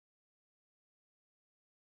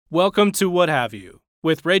Welcome to What Have You,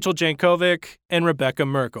 with Rachel Jankovic and Rebecca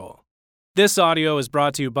Merkel. This audio is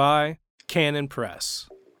brought to you by Canon Press.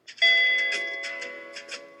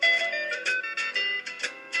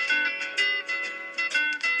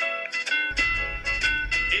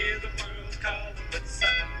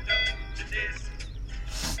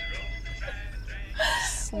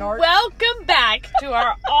 Welcome back to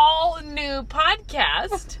our all-new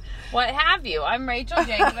podcast, What Have You. I'm Rachel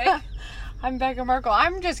Jankovic. I'm Becca Merkel.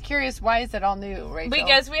 I'm just curious, why is it all new, Rachel?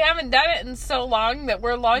 Because we haven't done it in so long that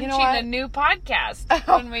we're launching a new podcast.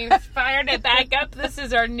 When we fired it back up, this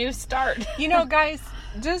is our new start. You know, guys,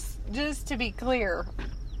 just to be clear,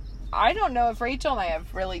 I don't know if Rachel and I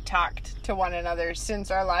have really talked to one another since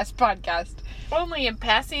our last podcast. Only in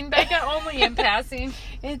passing, Becca. Only in passing.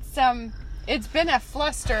 It's been a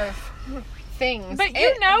fluster of things. But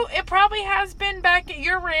it probably has been back at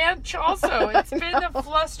your ranch also. It's been a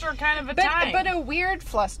fluster kind of a time. But a weird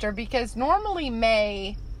fluster, because normally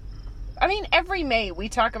every May we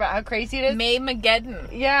talk about how crazy it is. Maymageddon.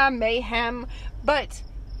 Yeah, mayhem. But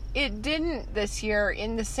it didn't this year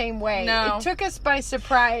in the same way. No. It took us by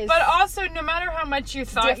surprise. But also, no matter how much you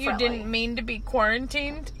thought you Differently. didn't mean to be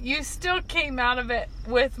quarantined, you still came out of it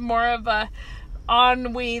with more of a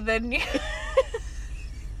ennui than you...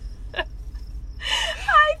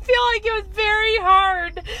 I feel like it was very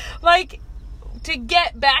hard, to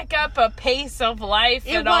get back up a pace of life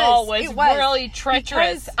was really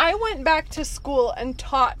treacherous. Because I went back to school and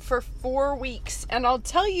taught for 4 weeks, and I'll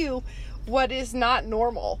tell you what is not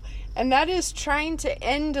normal, and that is trying to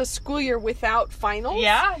end a school year without finals.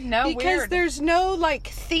 Yeah, because weird. There's no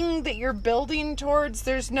thing that you're building towards.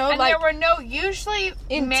 There's no there were no usually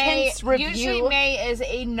intense review. Usually May is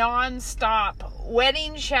a non-stop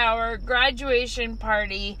wedding shower, graduation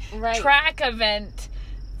party, track event,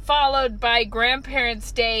 followed by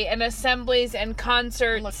grandparents' day and assemblies and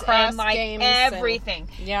concerts lacrosse and games everything.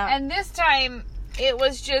 And this time it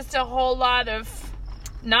was just a whole lot of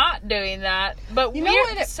not doing that. But you weird. Know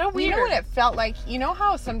what it, so weird. You know what it felt like? You know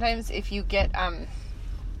how sometimes if you get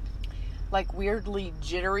weirdly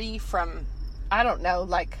jittery from, I don't know,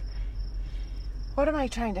 what am I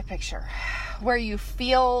trying to picture? Where you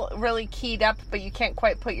feel really keyed up, but you can't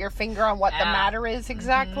quite put your finger on what the matter is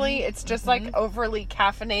exactly. Mm-hmm. It's just overly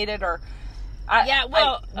caffeinated, or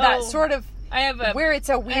sort of. I have where it's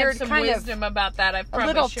a weird some kind wisdom of about that. I've probably a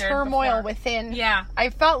little shared turmoil before. within. Yeah, I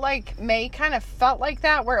felt like May kind of felt like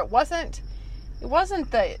that, where it wasn't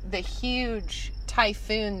the huge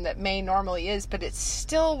typhoon that May normally is, but it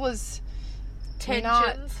still was.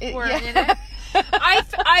 Tensions were in it.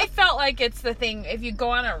 I felt like it's the thing, if you go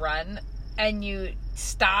on a run and you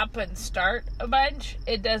stop and start a bunch,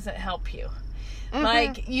 it doesn't help you.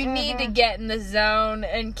 Mm-hmm. You need to get in the zone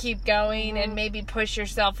and keep going and maybe push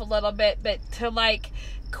yourself a little bit, but to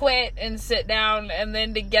quit and sit down and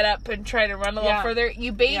then to get up and try to run a little further,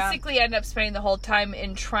 you basically end up spending the whole time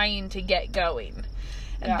in trying to get going.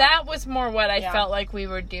 And that was more what I felt like we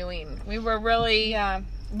were doing. We were really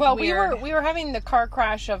well, weird. we were having the car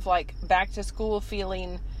crash of back to school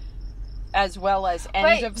feeling, as well as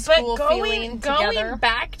end of school feeling together. Going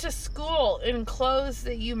back to school in clothes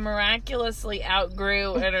that you miraculously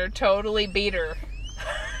outgrew and are totally beater.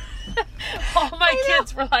 All my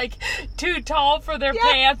kids were too tall for their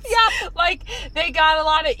pants. Yeah. They got a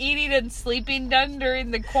lot of eating and sleeping done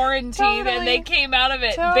during the quarantine, and they came out of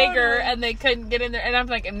it bigger, and they couldn't get in there. And I'm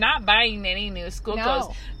I'm not buying any new school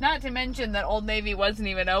clothes. Not to mention that Old Navy wasn't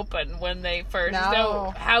even open when they first.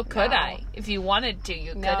 So how could I? If you wanted to,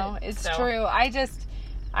 you couldn't. No, it's true. I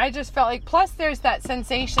just felt plus there's that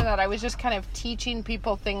sensation that I was just kind of teaching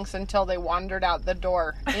people things until they wandered out the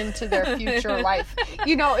door into their future life.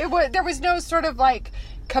 There was no sort of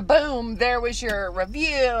kaboom, there was your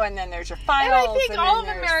review, and then there's your finals. And I think all of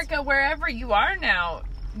America, wherever you are now,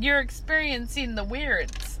 you're experiencing the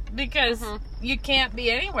weirds, because you can't be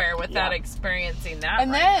anywhere without experiencing that.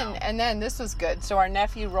 And then this was good. So our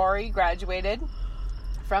nephew Rory graduated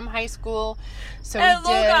from high school. So at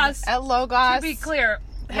Logos. To be clear,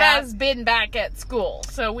 has been back at school.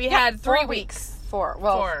 So we had 3 weeks.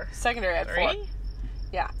 Four. Secondary had 4.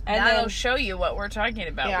 Yeah. And that'll show you what we're talking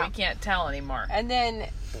about. Yeah. We can't tell anymore. And then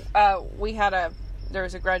there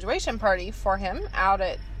was a graduation party for him out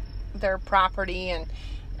at their property, and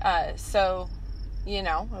so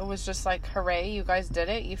it was just hooray, you guys did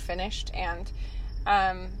it, you finished. And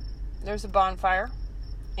there's a bonfire,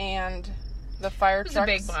 and the fire trucks. It was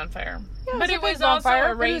a big bonfire. Yeah, but it was also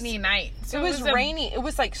a rainy night. So it was rainy. It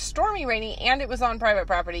was stormy rainy, and it was on private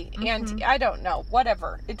property. Mm-hmm. And I don't know,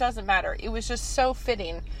 whatever. It doesn't matter. It was just so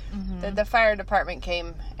fitting that the fire department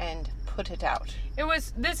came and put it out.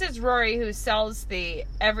 This is Rory, who sells the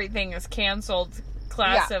everything is canceled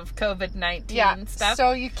class of COVID-19 stuff.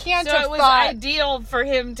 So you can't have it was ideal for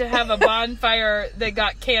him to have a bonfire that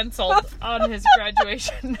got canceled on his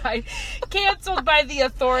graduation night. Canceled by the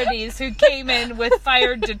authorities, who came in with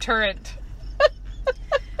fire deterrent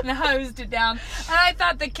and hosed it down. And I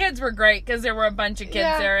thought the kids were great, because there were a bunch of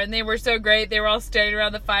kids there, and they were so great. They were all standing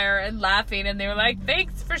around the fire and laughing, and they were like,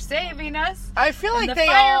 "Thanks for saving us." I feel like the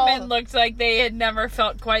firemen looked like they had never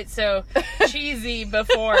felt quite so cheesy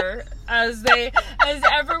before, as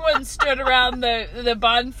everyone stood around the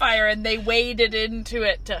bonfire and they waded into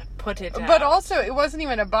it to put it out. But also, it wasn't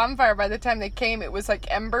even a bonfire by the time they came. It was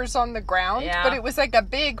like embers on the ground. Yeah. But it was like a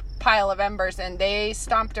big pile of embers, and they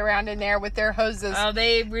stomped around in there with their hoses. Oh,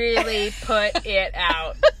 they really put it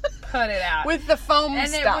out. Put it out. With the foam and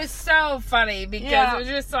stuff. It was so funny, because it was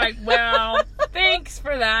just like, well, thanks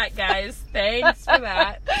for that, guys. Thanks for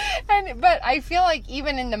that. But I feel like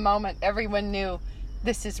even in the moment, everyone knew,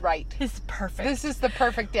 this is right. This is perfect. This is the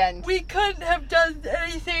perfect end. We couldn't have done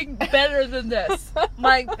anything better than this.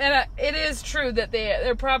 It is true that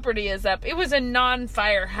their property is up. It was a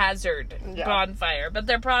non-fire hazard bonfire, but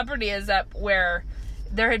their property is up where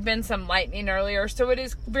there had been some lightning earlier, so it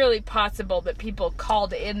is really possible that people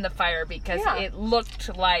called in the fire because it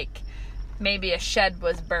looked like maybe a shed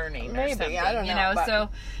was burning or something. I don't know. But... So,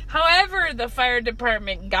 however the fire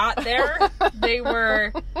department got there, they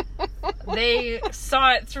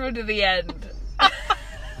saw it through to the end. But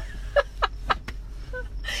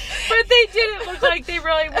they didn't look like they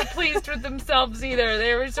really were pleased with themselves either.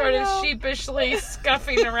 They were sort of sheepishly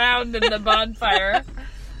scuffing around in the bonfire.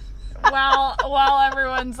 While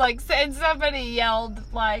everyone's like, and somebody yelled,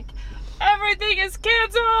 like, "Everything is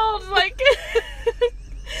canceled!" Like,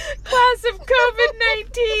 class of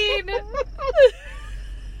COVID-19.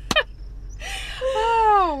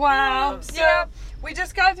 Oh, wow. So, we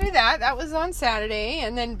just got through that. That was on Saturday.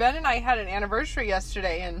 And then Ben and I had an anniversary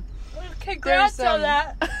yesterday. And congrats on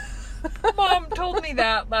that. Mom told me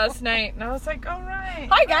that last night. And I was like, all right.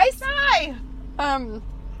 Hi, guys. Hi.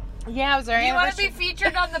 Yeah, it was our anniversary. You want to be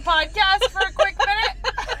featured on the podcast for a quick minute?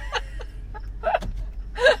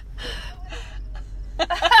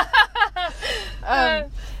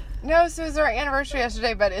 No, so it was our anniversary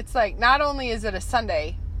yesterday, but it's like, not only is it a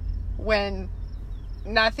Sunday when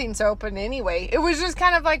nothing's open anyway, it was just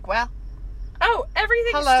kind of like, well,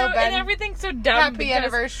 everything's so dumb. Happy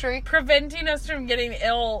anniversary. Preventing us from getting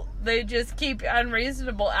ill, they just keep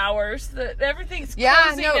unreasonable hours. That everything's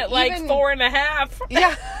closing at like 4:30.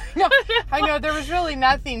 Yeah, no, I know there was really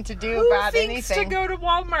nothing to do about anything. Who thinks to go to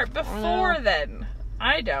Walmart before then?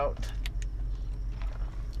 I don't.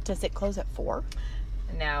 Does it close at 4?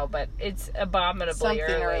 No, but it's abominably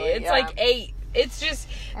early. It's yeah. like 8. It's just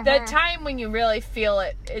the time when you really feel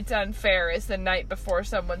it. It's unfair. Is the night before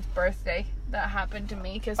someone's birthday. That happened to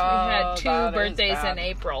me because we had 2 birthdays in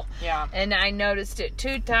April. Yeah, and I noticed it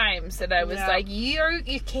 2 times, and I was like,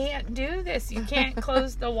 "You can't do this. You can't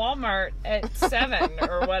close the Walmart at 7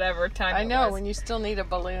 or whatever time." I know when you still need a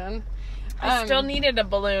balloon. I still needed a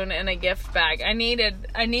balloon and a gift bag. I needed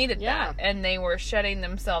that, and they were shutting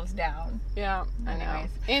themselves down. Yeah, I know.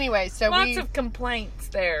 Anyway, so lots of complaints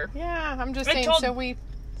there. Yeah, I'm just saying. So we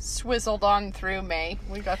swizzled on through May.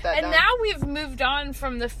 We got that done. And now we've moved on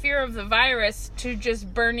from the fear of the virus to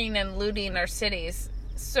just burning and looting our cities.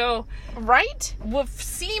 So,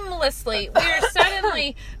 seamlessly, we are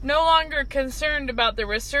suddenly no longer concerned about the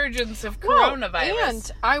resurgence of coronavirus.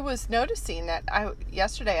 And I was noticing that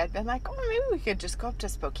yesterday I'd been like, maybe we could just go up to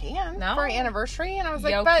Spokane for our anniversary. And I was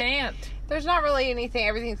like, can't. There's not really anything.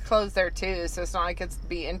 Everything's closed there too, so it's not like it's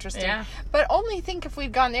be interesting. Yeah. But only think if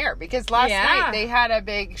we'd gone there, because last night they had a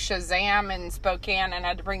big Shazam in Spokane and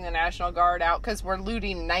had to bring the National Guard out because we're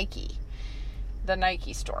looting Nike. The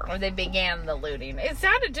Nike store. Or they began the looting. It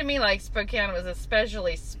sounded to me like Spokane was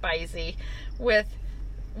especially spicy with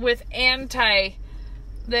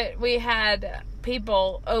that we had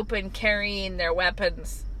people open carrying their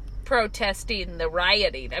weapons, protesting the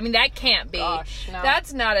rioting. I mean, that can't be. Gosh, no.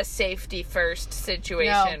 That's not a safety first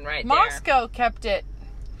situation right there. Moscow kept it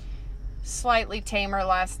slightly tamer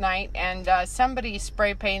last night, and somebody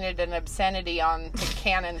spray painted an obscenity on the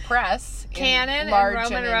Cannon Press. Cannon and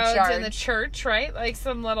Roman roads in the church, right? Like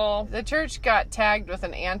some little... The church got tagged with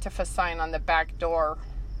an Antifa sign on the back door.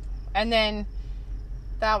 And then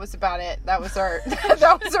that was about it. That was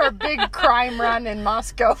our big crime run in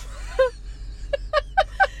Moscow.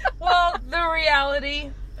 Well, the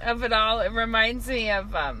reality of it all, it reminds me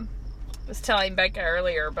of was telling Becca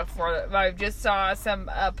earlier before I just saw some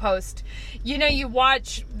post. You know, you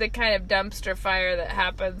watch the kind of dumpster fire that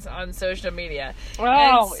happens on social media.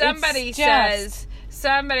 And somebody says,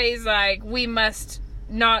 somebody's like, we must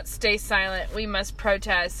not stay silent. We must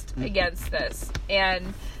protest against this.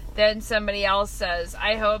 And then somebody else says,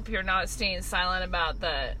 I hope you're not staying silent about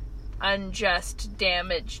the unjust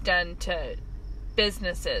damage done to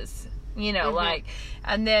businesses. You know, like,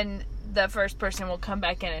 and then the first person will come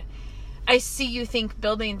back in and, I see you think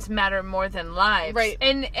buildings matter more than lives. Right.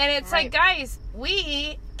 And it's like, guys,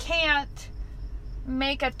 we can't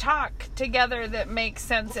make a talk together that makes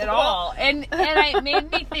sense at all. And it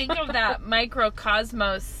made me think of that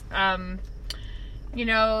Microcosmos, you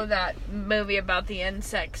know, that movie about the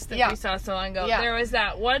insects that we saw so long ago. Yeah. There was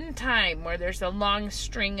that one time where there's a long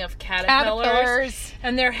string of caterpillars.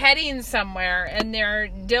 And they're heading somewhere, and they're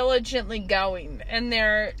diligently going, and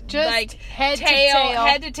they're just like head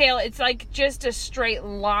to tail. It's like just a straight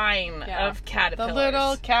line of caterpillars. The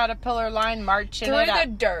little caterpillar line marching through the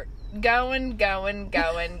dirt. Going.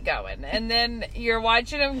 And then you're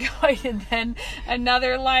watching them going, and then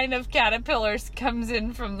another line of caterpillars comes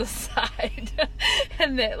in from the side.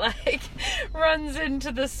 And it, like, runs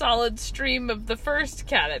into the solid stream of the first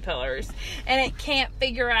caterpillars. And it can't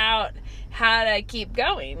figure out how to keep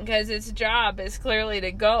going, because its job is clearly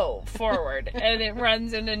to go forward. And it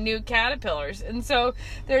runs into new caterpillars. And so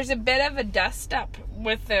there's a bit of a dust up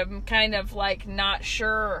with them, kind of like not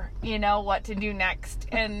sure, you know, what to do next.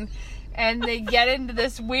 And they get into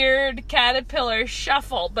this weird caterpillar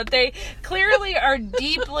shuffle, but they clearly are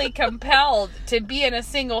deeply compelled to be in a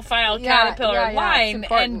single file caterpillar line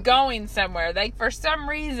and going somewhere. Like, for some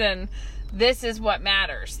reason, this is what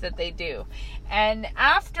matters that they do. And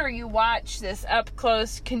after you watch this up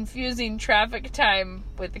close, confusing traffic time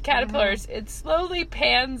with the caterpillars, it slowly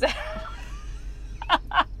pans out.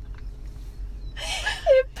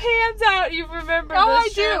 It pans out. You remember this? I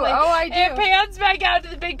do. It pans back out to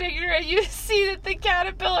the big picture, and you see that the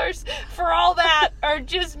caterpillars, for all that, are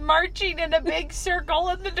just marching in a big circle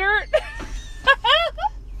in the dirt.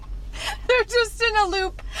 They're just in a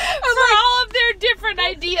loop for all of their different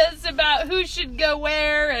ideas about who should go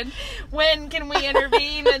where and when can we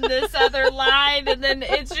intervene in this other line, and then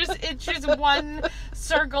it's just one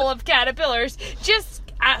circle of caterpillars. Just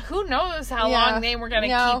who knows how long they were going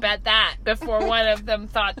to keep at that before one of them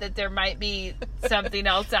thought that there might be something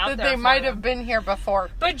else out there. That they might have been here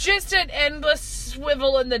before. But just an endless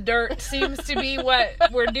swivel in the dirt seems to be what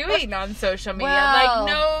we're doing on social media.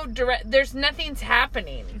 Well, there's nothing's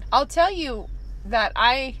happening. I'll tell you that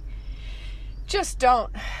I just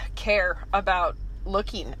don't care about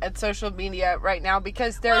looking at social media right now,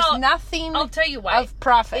 because there's nothing. I'll tell you why. Of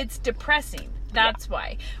profit. It's depressing. That's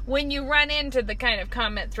why. When you run into the kind of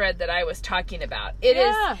comment thread that I was talking about, it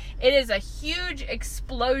is a huge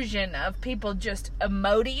explosion of people just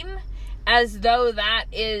emoting as though that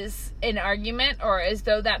is an argument, or as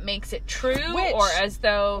though that makes it true, or as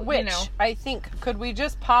though, you know. I think, could we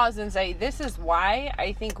just pause and say, this is why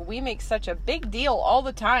I think we make such a big deal all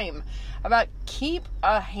the time about keep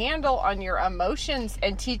a handle on your emotions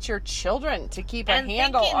and teach your children to keep a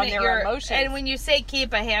handle on their emotions. And when you say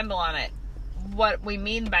keep a handle on it, what we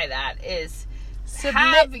mean by that is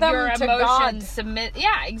submit them your to emotions God.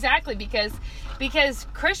 Yeah, exactly, because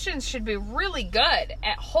Christians should be really good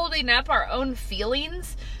at holding up our own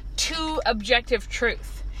feelings to objective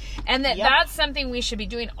truth. And that's something we should be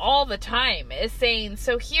doing all the time, is saying,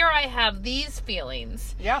 so here I have these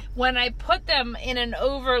feelings. Yeah. When I put them in an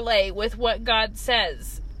overlay with what God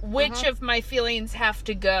says, which of my feelings have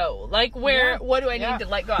to go? Like, what do I need to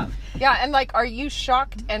let go of? Yeah, and like, are you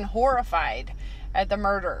shocked and horrified at the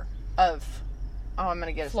murder of, I'm going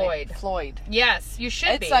to get his name. Floyd. Yes, you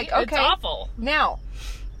should be. It's like, okay. It's awful. Now,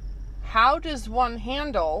 how does one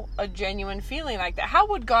handle a genuine feeling like that? How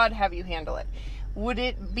would God have you handle it? Would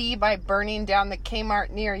it be by burning down the Kmart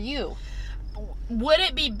near you? Would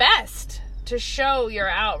it be best to show your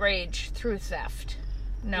outrage through theft?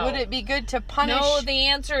 No. Would it be good to punish? No, the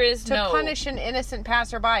answer is no. To punish an innocent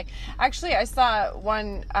passerby. Actually, I saw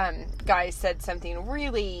one guy said something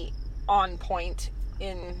really on point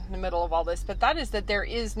in the middle of all this, but that is that there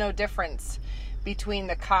is no difference between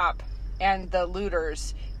the cop and the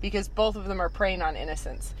looters, because both of them are preying on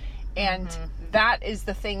innocents. And that is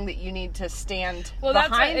the thing that you need to stand behind.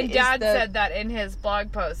 That's right. And Dad said that in his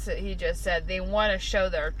blog post that he just said they want to show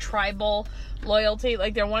their tribal loyalty.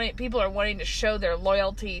 Like, people are wanting to show their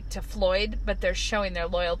loyalty to Floyd, but they're showing their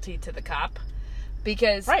loyalty to the cop.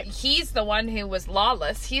 Because he's the one who was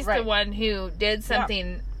lawless. He's the one who did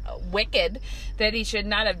something wicked that he should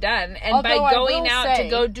not have done. And Although by going out say, to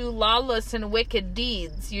go do lawless and wicked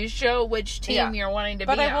deeds, you show which team you're wanting to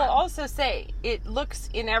be on. But I will also say, it looks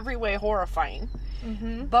in every way horrifying.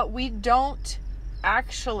 But we don't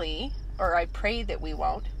actually, or I pray that we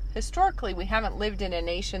won't, historically we haven't lived in a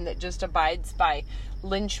nation that just abides by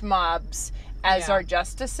lynch mobs as our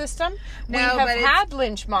justice system. We have had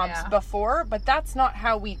lynch mobs before, but that's not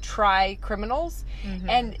how we try criminals.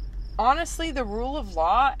 And honestly, the rule of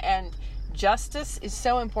law and justice is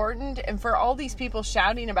so important. And for all these people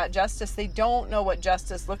shouting about justice, they don't know what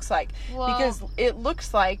justice looks like. Because it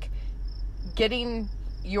looks like getting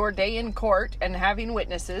your day in court and having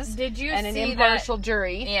witnesses and an impartial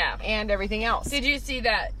jury and everything else. Did you see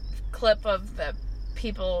that clip of the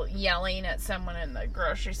people yelling at someone in the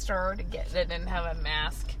grocery store that didn't have a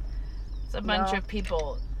mask? It's a bunch of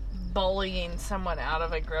people bullying someone out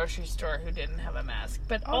of a grocery store who didn't have a mask.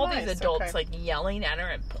 But all these adults like yelling at her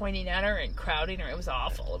and pointing at her and crowding her. It was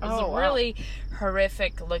awful. It was a really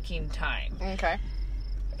horrific looking time. Okay.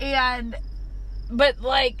 But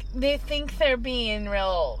like they think they're being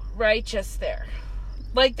real righteous there.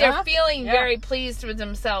 Like they're feeling very pleased with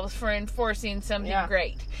themselves for enforcing something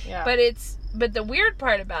great. Yeah. But the weird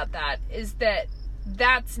part about that is that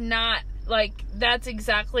that's not, like, that's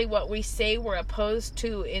exactly what we say we're opposed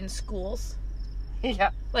to in schools. Yeah.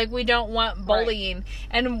 Like, we don't want bullying. Right.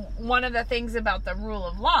 And one of the things about the rule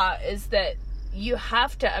of law is that you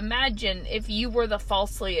have to imagine if you were the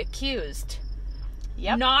falsely accused.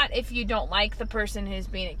 Yep. Not if you don't like the person who's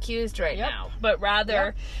being accused right now, but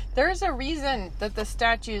rather... There's a reason that the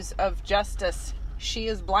statues of justice, she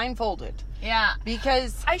is blindfolded. Yeah.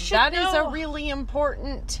 Because that is a really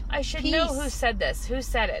important I should piece. know who said this. Who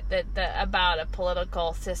said it? About a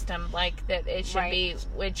political system, like that it should be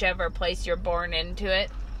whichever place you're born into it.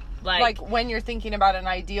 Like when you're thinking about an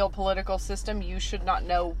ideal political system, you should not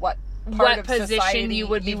know what part of position you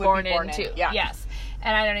would be born into. Yeah. Yes.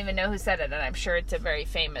 And I don't even know who said it, and I'm sure it's a very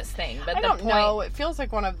famous thing. But I don't know. It feels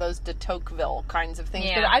like one of those de Tocqueville kinds of things,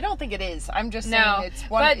 but I don't think it is. I'm just saying it's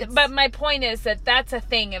one. But my point is that that's a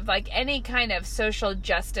thing of like any kind of social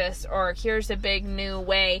justice or here's a big new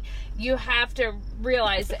way. You have to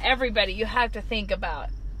realize that everybody. You have to think about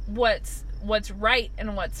what's right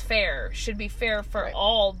and what's fair should be fair for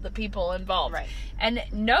all the people involved. Right. And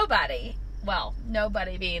nobody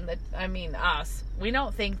being us. We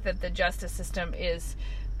don't think that the justice system is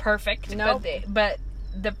perfect. Nope. But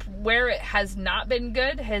where it has not been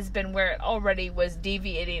good has been where it already was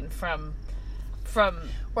deviating from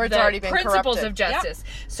where it's the already been principles corrupted. Of justice.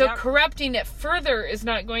 Yep. So corrupting it further is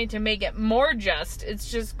not going to make it more just.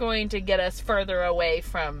 It's just going to get us further away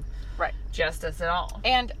from justice at all.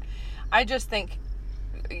 And I just think,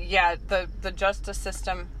 the justice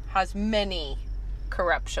system has many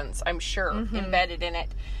corruptions, I'm sure, embedded in it.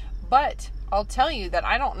 But I'll tell you that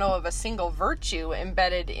I don't know of a single virtue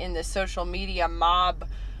embedded in the social media mob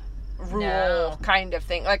rule kind of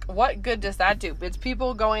thing. Like, what good does that do? It's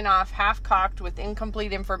people going off half-cocked with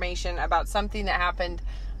incomplete information about something that happened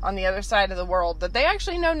on the other side of the world that they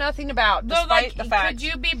actually know nothing about, despite the fact. Could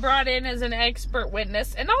you be brought in as an expert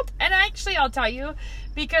witness? And I'll teel you,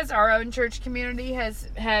 because our own church community has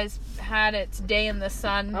had its day in the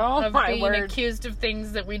sun of being accused of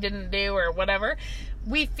things that we didn't do or whatever.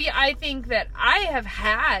 I think that I have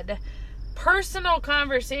had personal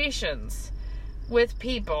conversations with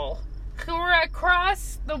people who are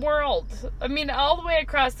across the world. I mean, all the way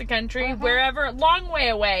across the country, wherever, long way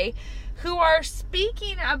away, who are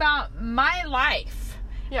speaking about my life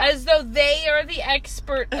as though they are the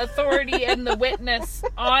expert authority and the witness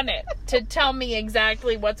on it to tell me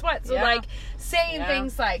exactly what's what. So, saying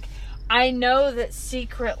things like, I know that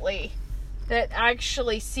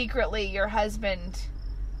actually secretly your husband,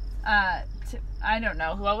 I don't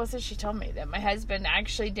know, what was it she told me? That my husband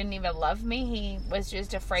actually didn't even love me. He was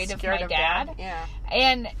just afraid of my dad. Yeah.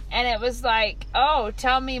 And it was like, oh,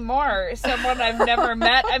 tell me more. Someone I've never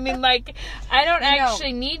met. I mean, like, I don't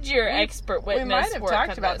actually need your expert witness. We might have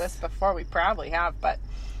talked about this before. We probably have, but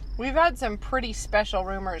we've had some pretty special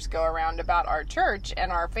rumors go around about our church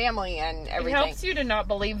and our family and everything. It helps you to not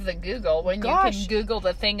believe the Google when you can Google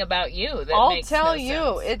the thing about you that I'll makes tell no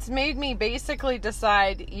you, sense. It's made me basically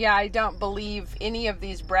decide, I don't believe any of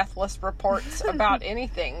these breathless reports about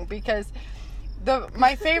anything, because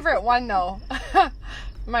my favorite one, though,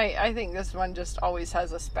 I think this one just always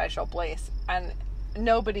has a special place, and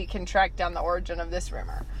nobody can track down the origin of this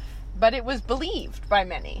rumor, but it was believed by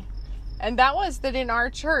many. And that was that in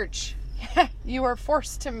our church, you are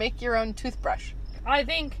forced to make your own toothbrush. I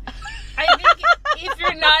think if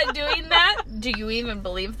you're not doing that, do you even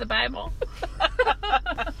believe the Bible?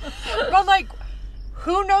 But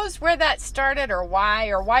who knows where that started or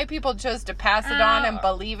why people chose to pass it on and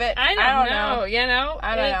believe it. I don't know. You know,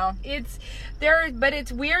 I don't know. It's there, but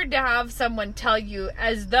it's weird to have someone tell you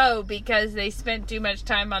as though because they spent too much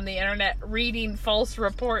time on the internet reading false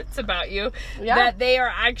reports about you that they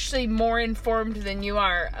are actually more informed than you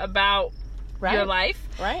are about your life.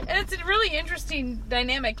 Right. And it's a really interesting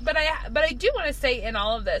dynamic. But I do want to say in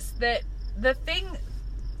all of this that the thing.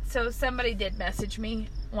 So somebody did message me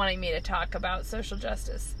wanting me to talk about social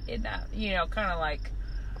justice in that, you know, kind of like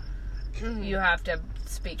you have to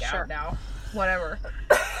speak out now, whatever.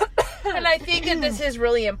 And I think that this is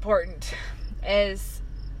really important, is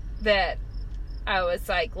that I was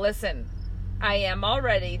like, listen, I am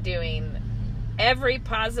already doing every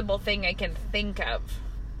possible thing I can think of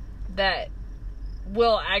that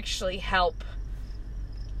will actually help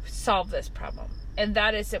solve this problem. And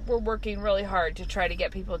that is that we're working really hard to try to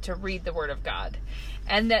get people to read the Word of God.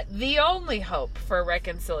 And that the only hope for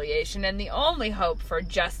reconciliation and the only hope for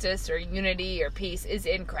justice or unity or peace is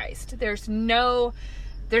in Christ. There's no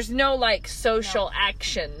like social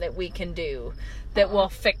action that we can do that will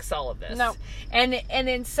fix all of this. No. And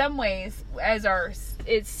in some ways,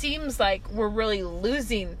 it seems like we're really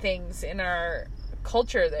losing things in our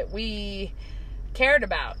culture that we cared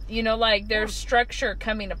about, you know, like there's structure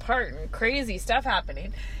coming apart and crazy stuff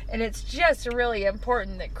happening, and it's just really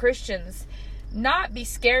important that Christians not be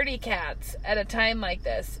scaredy cats at a time like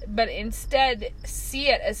this, but instead see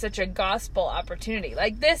it as such a gospel opportunity.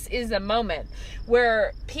 Like, this is a moment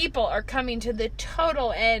where people are coming to the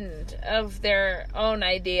total end of their own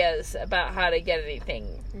ideas about how to get anything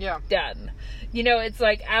done. You know, it's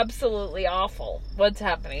like absolutely awful what's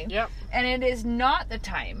happening. Yep. And it is not the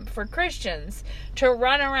time for Christians to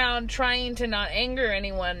run around trying to not anger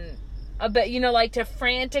anyone, but, you know, like to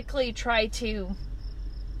frantically try to,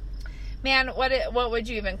 man, what would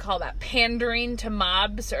you even call that? Pandering to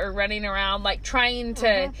mobs, or running around like trying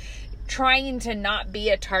to not be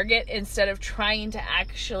a target instead of trying to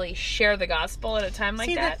actually share the gospel at a time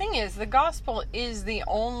like that. See, the thing is, the gospel is the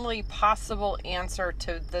only possible answer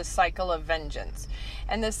to the cycle of vengeance.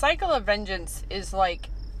 And the cycle of vengeance is like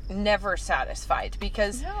never satisfied,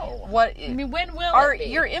 because when will it be?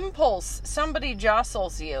 Your impulse, somebody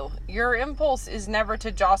jostles you, your impulse is never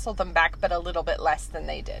to jostle them back, but a little bit less than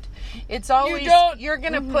they did. It's always you're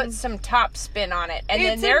gonna put some top spin on it, and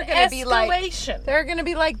then they're gonna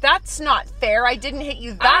be like, that's not fair, I didn't hit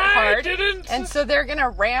you that hard. And so they're gonna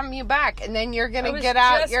ram you back, and then you're gonna get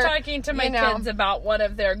out. Just talking to my kids about one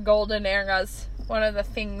of their golden eras. One of the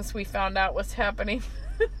things we found out was happening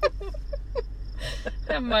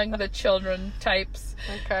among the children types,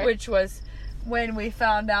 which was when we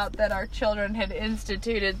found out that our children had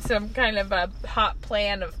instituted some kind of a hot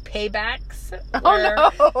plan of paybacks.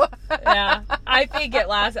 I think it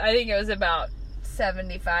was about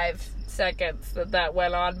 75 seconds that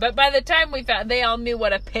went on, but by the time we found, they all knew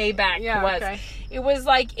what a payback was. It was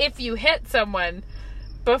like, if you hit someone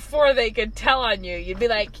before they could tell on you, you'd be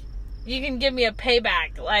like, you can give me a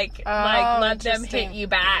payback, like let them hit you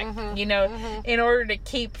back, you know, in order to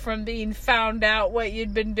keep from being found out what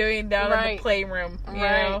you'd been doing down in the playroom, you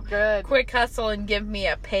know. Good. Quick hustle and give me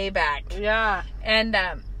a payback. Yeah. And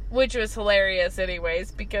which was hilarious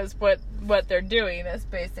anyways, because what they're doing is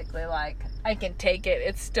basically like, I can take it,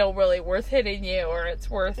 it's still really worth hitting you, or it's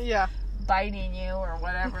worth biting you, or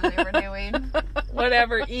whatever they were doing,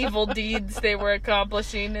 whatever evil deeds they were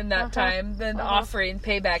accomplishing in that time, then offering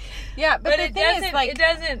payback. Yeah, but the thing is, like, it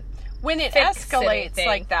doesn't, when it escalates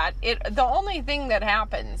like that, the only thing that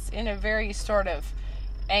happens in a very sort of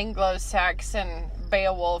Anglo-Saxon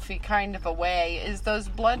Beowulf-y kind of a way is those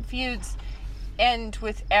blood feuds end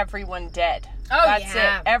with everyone dead. That's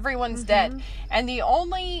it. Everyone's dead. And the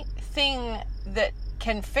only thing that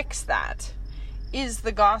can fix that is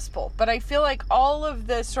the gospel. But I feel like all of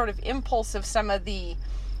the sort of impulse of some of the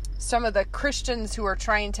Christians who are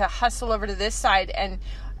trying to hustle over to this side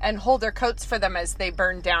and hold their coats for them as they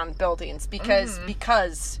burn down buildings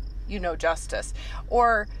because you know, justice,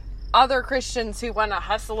 or other Christians who want to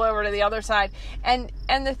hustle over to the other side, and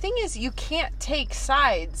the thing is, you can't take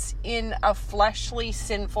sides in a fleshly,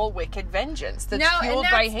 sinful, wicked vengeance that's fueled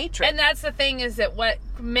by hatred. And that's the thing, is that what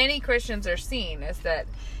many Christians are seeing is that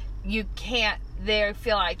you can't. They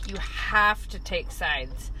feel like you have to take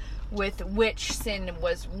sides with which sin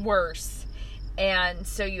was worse, and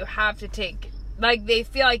so you have to take, like, they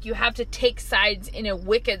feel like you have to take sides in a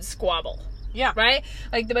wicked squabble. Yeah. Right?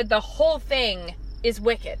 Like, but the whole thing is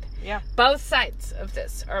wicked. Yeah. Both sides of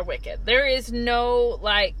this are wicked. There is no,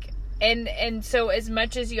 like, And so as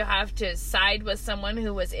much as you have to side with someone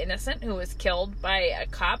who was innocent, who was killed by a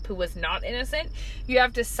cop who was not innocent, you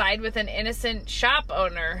have to side with an innocent shop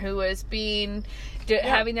owner who was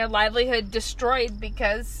having their livelihood destroyed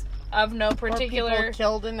because of no particular... Or people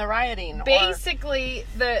killed in the rioting. Basically,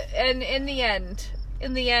 in the end,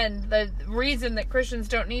 the reason that Christians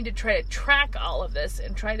don't need to try to track all of this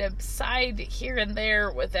and try to side here and there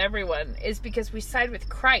with everyone is because we side with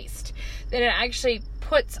Christ. Then it actually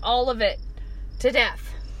puts all of it to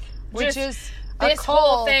death. Which is this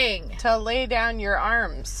whole thing. To lay down your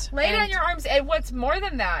arms. Lay down your arms. And what's more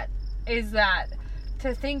than that is that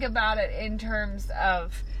to think about it in terms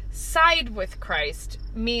of side with Christ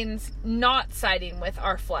means not siding with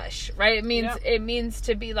our flesh, right? It means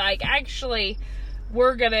to be like, actually,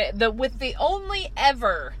 we're gonna, with the only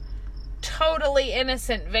ever totally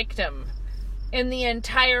innocent victim in the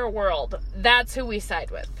entire world, that's who we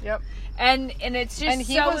side with. Yep. And it's just and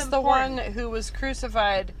he was important. the one who was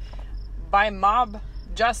crucified by mob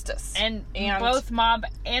justice. And both mob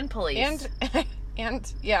and police.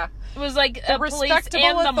 And yeah. It was like the police respectable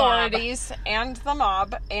and the authorities mob. And the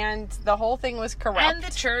mob, and the whole thing was corrupt. And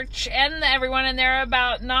the church and everyone in there,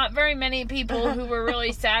 about not very many people who were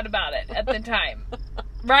really sad about it at the time.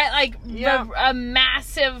 Right? Like a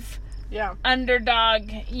massive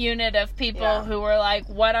underdog unit of people who were like,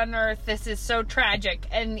 what on earth? This is so tragic.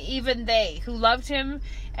 And even they who loved him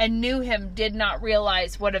and knew him did not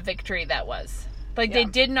realize what a victory that was. Like they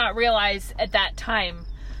did not realize at that time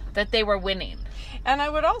that they were winning. And I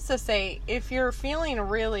would also say, if you're feeling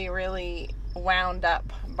really, really wound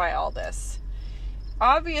up by all this,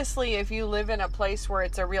 obviously if you live in a place where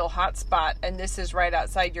it's a real hot spot and this is right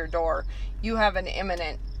outside your door, you have an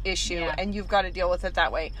imminent issue and you've got to deal with it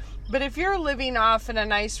that way. But if you're living off in a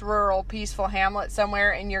nice rural peaceful hamlet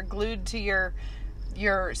somewhere and you're glued to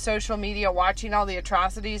your social media watching all the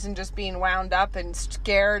atrocities and just being wound up and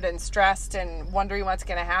scared and stressed and wondering what's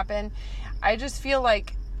going to happen, I just feel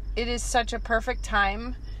like it is such a perfect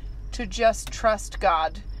time to just trust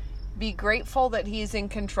God, be grateful that He's in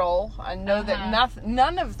control, and know that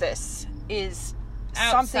none of this is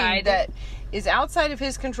something that is outside of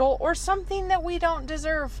His control or something that we don't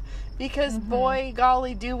deserve. Because boy,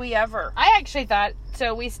 golly, do we ever. I actually thought,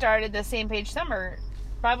 so we started the Same Page Summer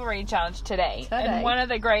Bible Reading Challenge today. And one of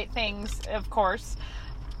the great things, of course,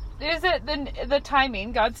 is that the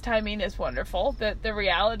timing, God's timing is wonderful. The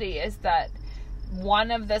reality is that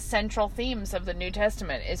one of the central themes of the New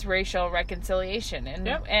Testament is racial reconciliation,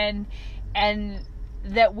 and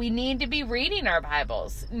that we need to be reading our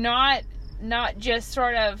Bibles, not just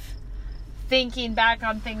sort of thinking back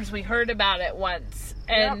on things we heard about it once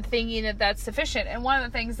and thinking that that's sufficient. And one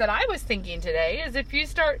of the things that I was thinking today is, if you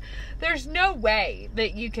start, there's no way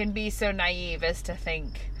that you can be so naive as to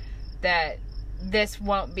think that this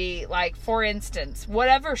won't be, like, for instance,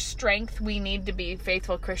 whatever strength we need to be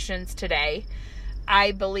faithful Christians today,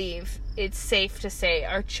 I believe it's safe to say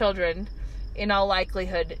our children, in all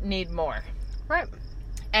likelihood, need more. Right.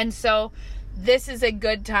 And so this is a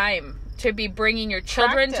good time to be bringing your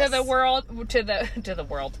children to the world,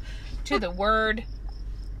 to the Word,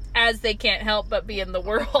 as they can't help but be in the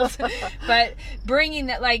world. But bringing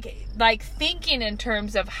that, like thinking in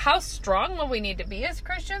terms of how strong will we need to be as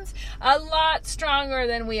Christians? A lot stronger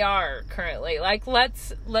than we are currently. Like,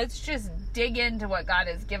 let's just dig into what God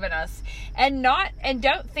has given us, and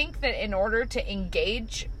don't think that in order to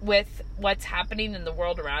engage with what's happening in the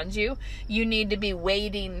world around you, you need to be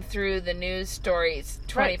wading through the news stories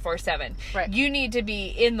 24/7. Right. You need to be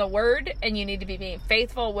in the Word, and you need to be being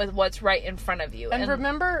faithful with what's right in front of you. And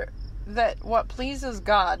remember that what pleases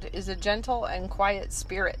God is a gentle and quiet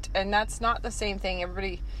spirit. And that's not the same thing.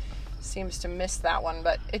 Everybody seems to miss that one.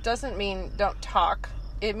 But it doesn't mean don't talk.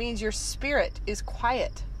 It means your spirit is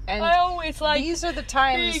quiet. And I always like these are the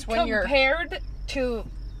times when you're compared to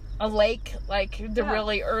a lake, like the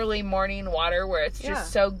really early morning water where it's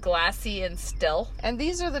just so glassy and still. And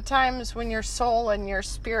these are the times when your soul and your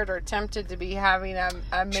spirit are tempted to be having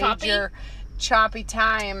a major choppy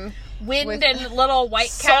time. Wind and little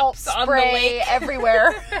white caps on the lake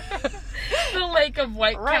everywhere. The lake of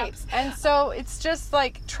white caps. And so it's just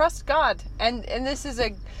like, trust God. And this is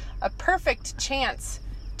a perfect chance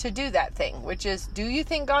to do that thing, which is, do you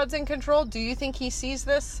think God's in control? Do you think He sees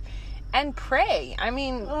this? And pray. I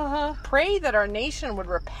mean, pray that our nation would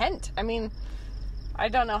repent. I mean, I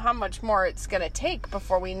don't know how much more it's going to take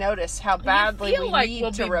before we notice how badly we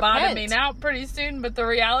need to repent. We'll be bottoming out pretty soon, but the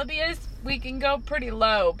reality is we can go pretty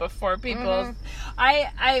low before people.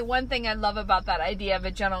 One thing I love about that idea of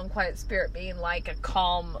a gentle and quiet spirit being like a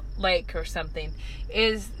calm lake or something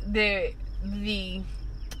is the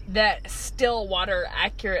that still water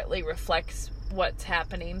accurately reflects what's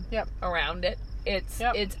happening around it. It's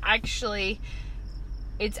actually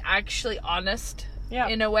honest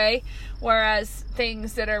in a way, whereas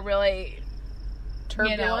things that are really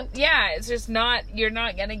turbulent, it's just not, you're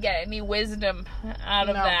not going to get any wisdom out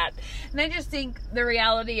of that. And I just think the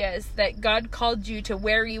reality is that God called you to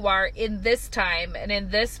where you are in this time and in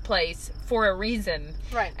this place for a reason.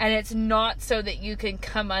 Right. And it's not so that you can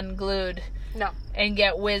come unglued and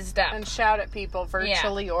get wisdom and shout at people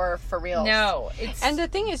virtually or for real. No. And the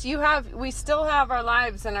thing is, we still have our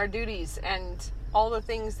lives and our duties and all the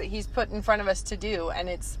things that he's put in front of us to do, and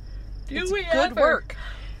it's good work.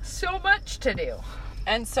 So much to do.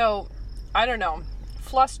 And so, I don't know,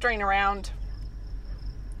 flustering around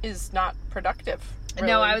is not productive. Really.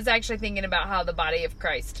 No, I was actually thinking about how the body of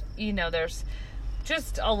Christ, there's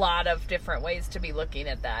just a lot of different ways to be looking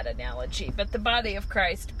at that analogy. But the body of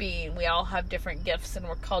Christ being, we all have different gifts and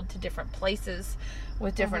we're called to different places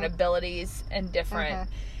with different abilities and different...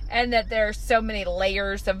 And that there are so many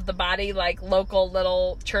layers of the body, like local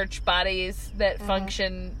little church bodies that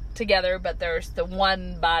function together, but there's the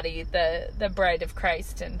one body, the bride of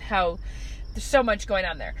Christ, and how there's so much going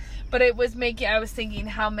on there. But I was thinking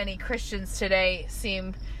how many Christians today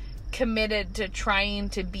seem committed to trying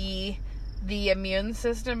to be the immune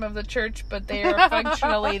system of the church, but they are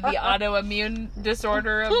functionally the autoimmune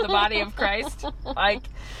disorder of the body of Christ. Like,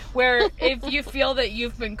 where if you feel that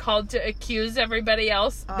you've been called to accuse everybody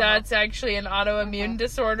else, that's actually an autoimmune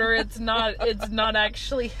disorder. It's not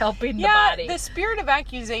actually helping the body. The spirit of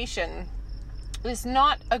accusation is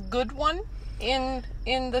not a good one in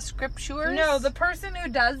the scriptures. No, the person who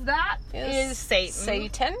does that is Satan.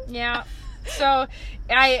 Satan. Yeah. So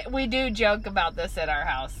we do joke about this at our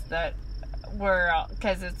house, that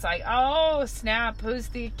because it's like, oh snap, who's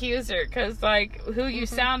the accuser? Because like, who you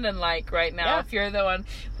sounding like right now? If you're the one,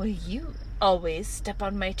 well, you always step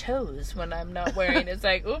on my toes when I'm not wearing. It's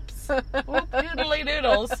like, oops, doodly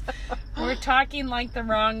doodles. We're talking like the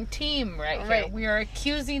wrong team right here. We are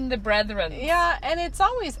accusing the brethren. Yeah, and it's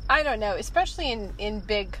always, I don't know, especially in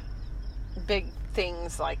big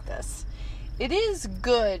things like this. It is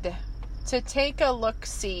good to take a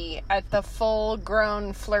look-see at the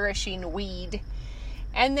full-grown, flourishing weed,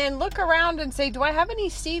 and then look around and say, do I have any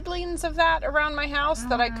seedlings of that around my house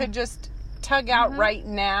that I could just tug out right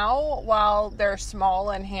now while they're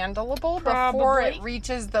small and handleable before it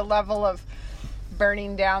reaches the level of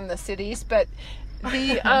burning down the cities? But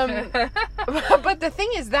the but the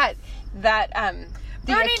thing is that the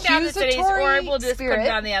burning down the cities, or we'll just spirit, put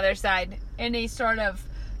it on the other side, any sort of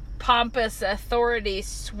pompous authority,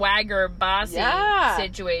 swagger, bossy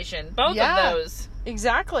situation. Both of those.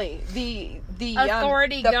 Exactly. The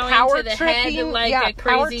authority the going power to the tripping, head like a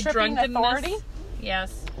crazy drunkenness. Authority,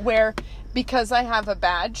 yes. Where, because I have a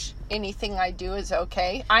badge, anything I do is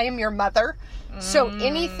okay. I am your mother. So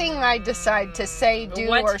anything I decide to say,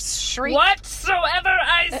 do, or shriek, whatsoever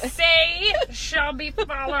I say shall be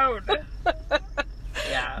followed.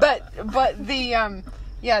 Yeah. But the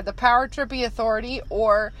the power trippy authority,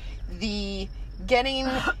 or the getting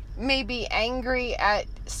maybe angry at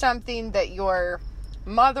something that your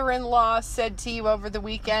mother-in-law said to you over the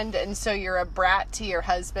weekend, and so you're a brat to your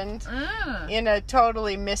husband in a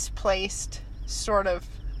totally misplaced sort of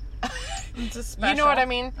you know what I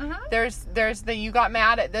mean? There's the you got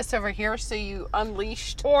mad at this over here, so you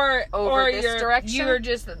unleashed over this direction. You were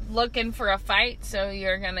just looking for a fight, so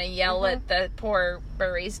you're gonna yell at the poor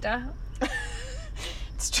barista.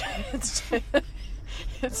 It's true.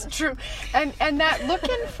 It's true. And that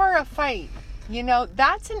looking for a fight,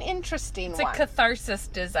 that's an interesting one. It's a catharsis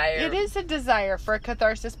desire. It is a desire for a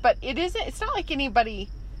catharsis, but it's not like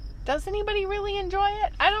does anybody really enjoy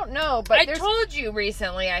it? I don't know, but I told you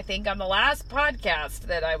recently, I think on the last podcast,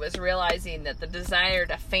 that I was realizing that the desire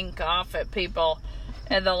to fink off at people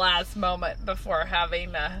at the last moment before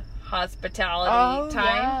having a hospitality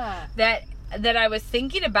time, that I was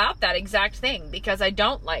thinking about that exact thing, because I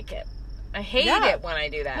don't like it. I hate it when I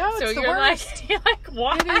do that. No, so it's the you're worst. like,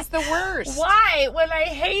 why? It is the worst. Why, when I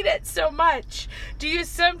hate it so much, do you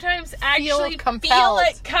sometimes actually feel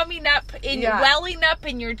it coming up welling up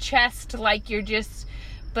in your chest, like you're just,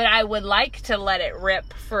 but I would like to let it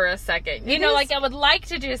rip for a second. Like I would like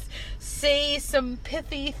to just say some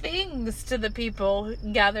pithy things to the people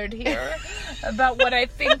gathered here about what I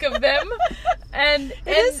think of them. And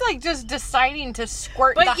it is like just deciding to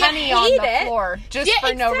squirt the honey on the floor just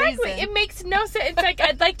for no reason. It makes no sense. It's like,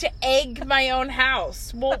 I'd like to egg my own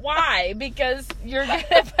house. Well, why? Because you're gonna,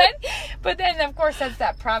 but then of course that's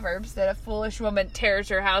that Proverbs that a foolish woman tears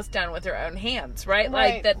her house down with her own hands, right?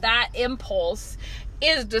 Like that impulse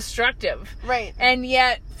is destructive. Right. And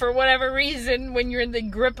yet, for whatever reason, when you're in the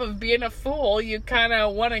grip of being a fool, you kind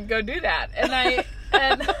of want to go do that. And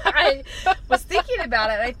I was thinking about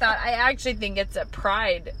it, and I thought, I actually think it's a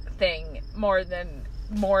pride thing more than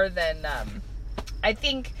I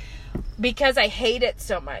think, because I hate it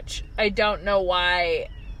so much, I don't know why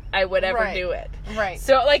I would ever do it. Right.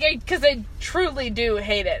 So, because I truly do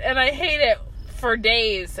hate it. And I hate it for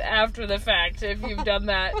days after the fact, if you've done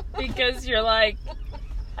that. Because you're like,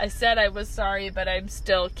 I said I was sorry, but I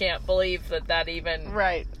still can't believe that even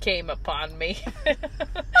came upon me.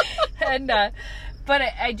 And, but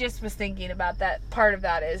I just was thinking about that. Part of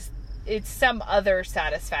that is, it's some other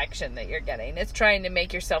satisfaction that you're getting. It's trying to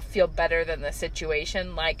make yourself feel better than the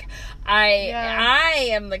situation. Like, I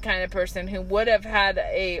am the kind of person who would have had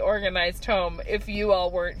a organized home if you all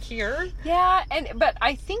weren't here. Yeah, but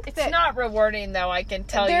I think it's not rewarding, though. I can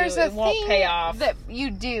tell you, it won't pay off. That you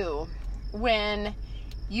do when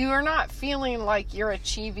you're not feeling like you're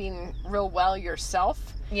achieving real well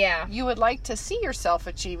yourself. Yeah, you would like to see yourself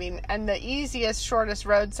achieving, and the easiest, shortest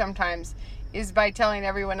road sometimes is by telling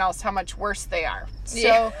everyone else how much worse they are.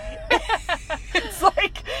 So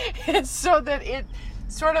it's so that it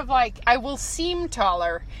sort of like, I will seem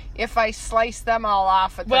taller if I slice them all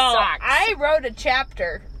off at the socks. I wrote a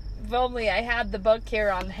chapter. If only I had the book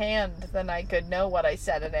here on hand, then I could know what I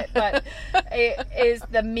said in it. But it is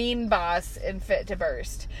the mean boss in Fit to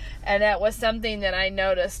Burst. And that was something that I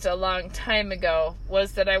noticed a long time ago,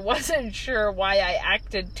 was that I wasn't sure why I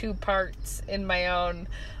acted two parts in my own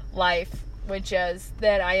life, which is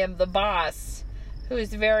that I am the boss who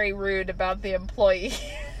is very rude about the employee.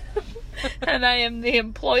 And I am the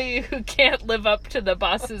employee who can't live up to the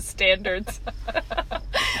boss's standards.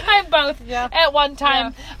 I'm both. Yeah. At one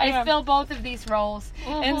time, I fill both of these roles.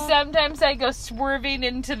 Mm-hmm. And sometimes I go swerving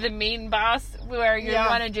into the mean boss, where you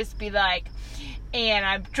want to just be like, and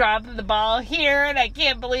I'm dropping the ball here, and I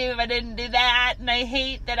can't believe I didn't do that, and I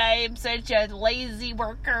hate that I am such a lazy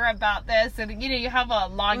worker about this, and you have a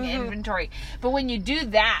long inventory. But when you do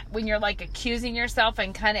that, when you're like accusing yourself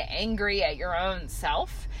and kind of angry at your own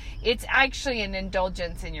self, it's actually an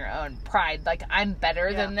indulgence in your own pride. Like, I'm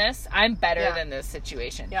better than this. I'm better than this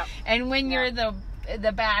situation. Yeah. And when you're the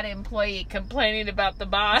bad employee complaining about the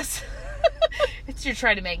boss, it's you're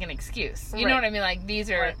trying to make an excuse. You know what I mean? Like,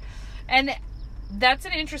 these are... And that's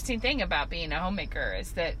an interesting thing about being a homemaker,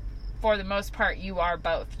 is that for the most part, you are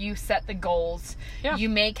both. You set the goals. Yeah. You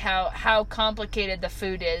make how complicated the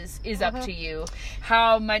food is up to you.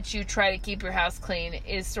 How much you try to keep your house clean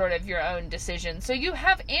is sort of your own decision. So you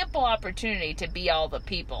have ample opportunity to be all the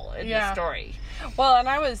people in the story. Well, and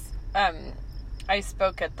I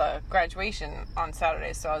spoke at the graduation on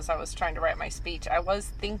Saturday, so as I was trying to write my speech, I was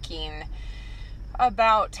thinking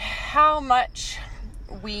about how much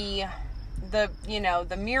the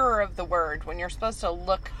mirror of the word, when you're supposed to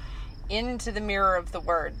look into the mirror of the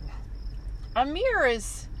word, a mirror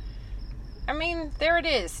is, there it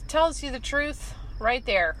is, tells you the truth right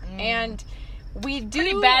there. And we do,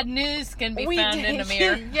 pretty bad news can be found in a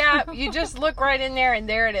mirror. Yeah, you just look right in there and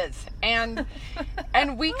there it is. And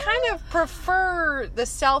we kind of prefer the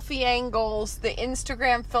selfie angles, the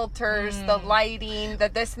Instagram filters, the lighting, the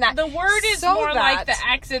this and that. The word is more like the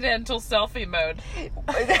accidental selfie mode.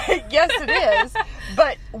 Yes, it is.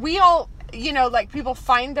 But we all, like, people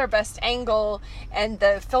find their best angle and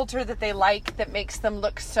the filter that they like that makes them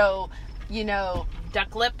look so,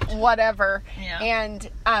 duck-lipped, whatever. Yeah.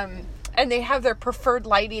 And they have their preferred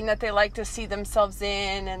lighting that they like to see themselves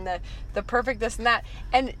in, and the perfect this and that.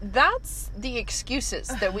 And that's the excuses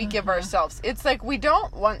that we give ourselves. It's like, we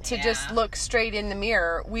don't want to just look straight in the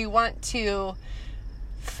mirror. We want to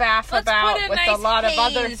faff about with a lot of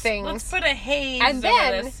other things. Let's put a haze and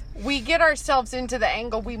then over this. We get ourselves into the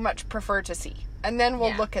angle we much prefer to see. And then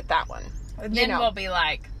we'll look at that one. And then we'll be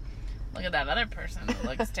like, look at that other person who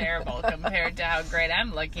looks terrible compared to how great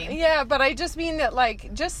I'm looking. Yeah, but I just mean that,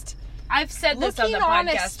 I've said this on the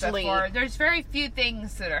podcast before. There's very few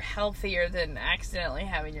things that are healthier than accidentally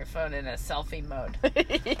having your phone in a selfie mode.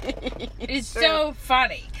 It's so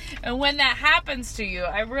funny. And when that happens to you,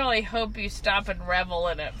 I really hope you stop and revel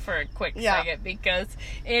in it for a quick second, because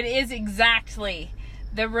it is exactly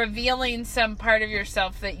the revealing some part of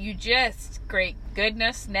yourself that you just, great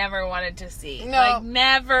goodness, never wanted to see. No. Like,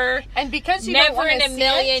 never. And because you never in a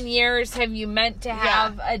million years have you meant to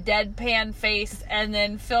have a deadpan face and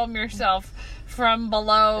then film yourself from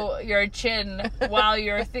below your chin while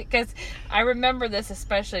you're... Because I remember this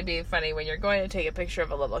especially being funny when you're going to take a picture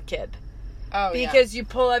of a little kid. Oh, because you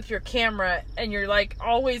pull up your camera and you're, like,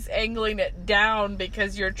 always angling it down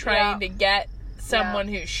because you're trying to get someone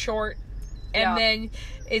who's short and then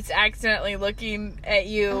it's accidentally looking at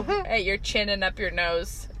you, at your chin and up your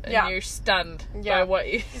nose, and you're stunned by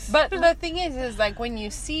what you see. But the thing is like when you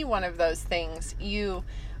see one of those things, you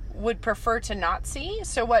would prefer to not see.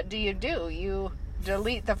 So what do? You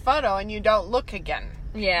delete the photo and you don't look again.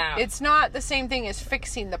 Yeah. It's not the same thing as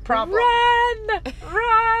fixing the problem. Run!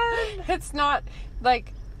 It's not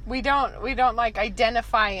like we don't like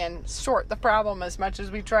identify and sort the problem as much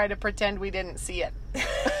as we try to pretend we didn't see it.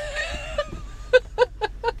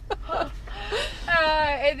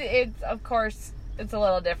 It's of course it's a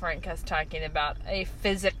little different because talking about a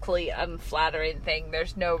physically unflattering thing,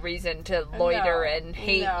 there's no reason to loiter and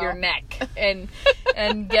hate your neck and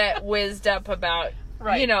get whizzed up about.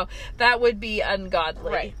 You know, that would be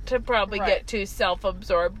ungodly to probably get too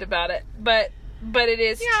self-absorbed about it. But it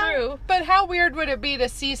is true. But how weird would it be to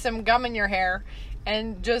see some gum in your hair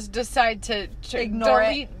and just decide to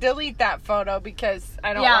ignore delete that photo because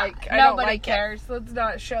I don't nobody like cares. it. Let's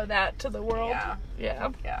not show that to the world. Yeah.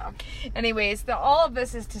 Anyways, all of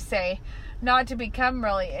this is to say not to become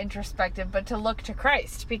really introspective, but to look to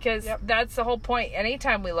Christ, because that's the whole point.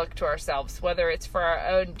 Anytime we look to ourselves, whether it's for our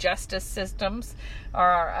own justice systems or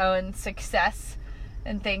our own success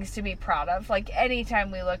and things to be proud of, like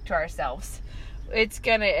anytime we look to ourselves, it's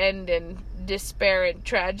going to end in despair and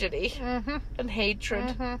tragedy and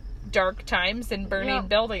hatred, dark times and burning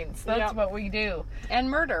buildings. That's what we do. And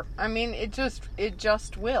murder. I mean, it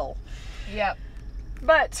just will. Yep.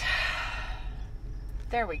 But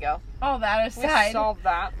there we go. Oh, that aside. We solved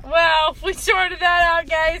that. Well, we sorted that out,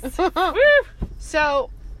 guys. Woo! So,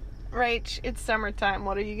 Rach, it's summertime.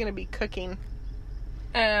 What are you going to be cooking?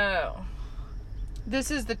 Oh. This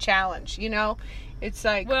is the challenge, you know? It's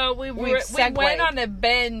like, well, we went on a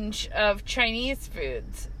binge of Chinese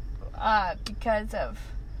foods because of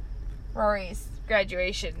Rory's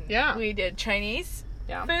graduation. Yeah. We did Chinese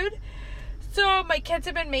food. So my kids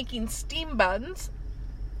have been making steam buns.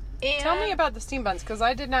 And tell me about the steam buns, because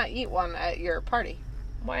I did not eat one at your party.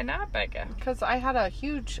 Why not, Becca? Because I had a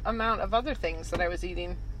huge amount of other things that I was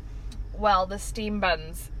eating. Well, the steam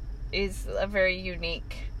buns is a very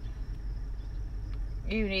unique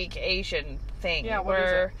Asian thing. Yeah, what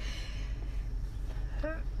is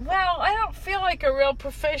it? Well, I don't feel like a real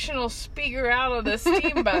professional speaker out of the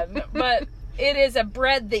steam bun, but it is a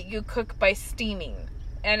bread that you cook by steaming,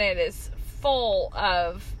 and it is full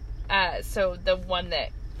of, so the one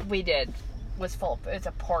that we did was full of, it's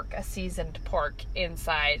a seasoned pork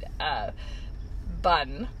inside a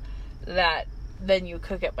bun that then you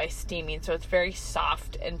cook it by steaming, so it's very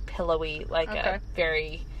soft and pillowy, like a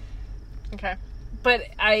very... Okay. But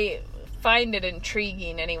I find it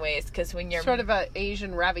intriguing anyways, because when you're... Sort of a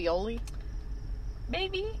Asian ravioli?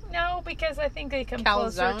 Maybe? No, because I think they come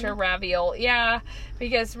Calzone? closer to ravioli. Yeah,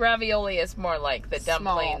 because ravioli is more like the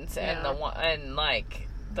dumplings and and like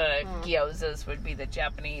the gyozas would be the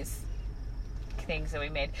Japanese things that we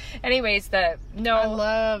made. Anyways, I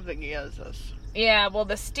love the gyozas. Yeah, well,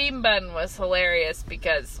 the steam bun was hilarious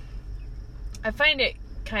because I find it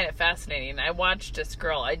kind of fascinating. I watched this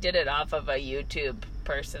girl. I did it off of a YouTube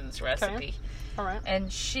person's recipe. Okay. All right. And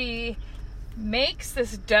she makes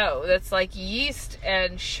this dough that's like yeast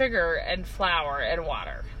and sugar and flour and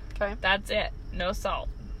water. Okay. That's it. No salt.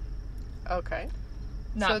 Okay.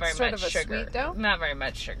 Not so very it's sort much of a sugar. Sweet dough? Not very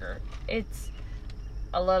much sugar. It's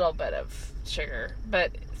a little bit of sugar,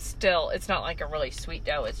 but still, it's not like a really sweet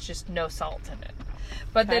dough. It's just no salt in it.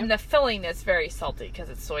 But then the filling is very salty because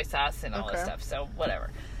it's soy sauce and all this stuff, so whatever.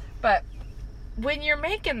 But when you're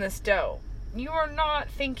making this dough, you are not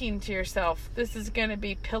thinking to yourself, this is going to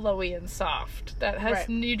be pillowy and soft. That has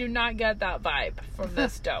you do not get that vibe from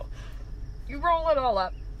this dough. You roll it all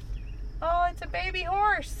up. Oh, it's a baby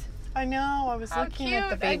horse. I know. I was looking at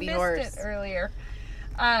the baby horse. I missed it earlier.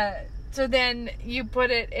 So then you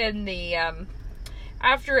put it in the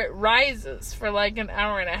after it rises for like an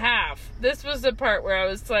hour and a half. This was the part where I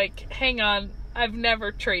was like, hang on, I've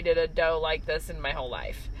never treated a dough like this in my whole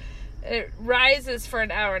life. It rises for an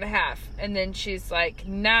hour and a half, and then she's like,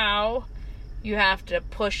 now you have to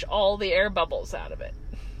push all the air bubbles out of it.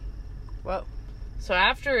 Whoa. So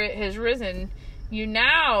after it has risen, you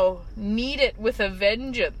now knead it with a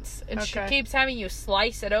vengeance. And she keeps having you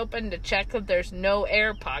slice it open to check that there's no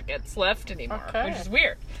air pockets left anymore, which is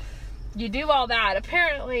weird. You do all that.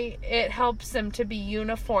 Apparently, it helps them to be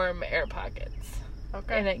uniform air pockets.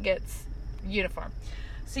 Okay. And it gets uniform.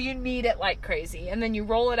 So you knead it like crazy, and then you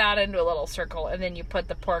roll it out into a little circle, and then you put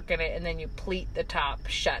the pork in it, and then you pleat the top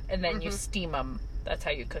shut, and then you steam them. That's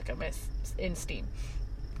how you cook them, is in steam.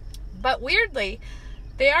 But weirdly,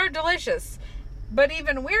 they are delicious. But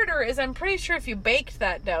even weirder is I'm pretty sure if you baked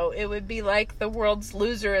that dough, it would be like the world's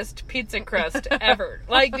loserest pizza crust ever.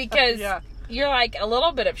 Like, because you're like a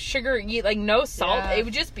little bit of sugar, like no salt. Yeah. It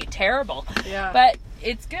would just be terrible. Yeah. But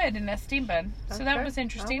it's good in a steam bun. So that was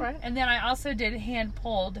interesting. Right. And then I also did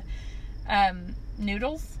hand-pulled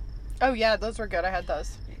noodles. Oh, yeah. Those were good. I had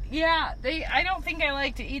those. Yeah, I don't think I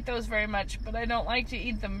like to eat those very much, but I don't like to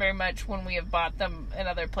eat them very much when we have bought them in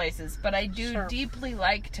other places. But I do deeply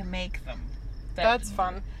like to make them. That's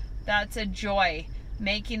fun. That's a joy.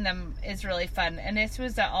 Making them is really fun. And this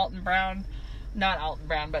was the not Alton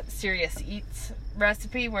Brown, but Serious Eats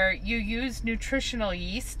recipe where you use nutritional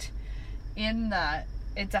yeast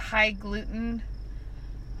it's a high gluten.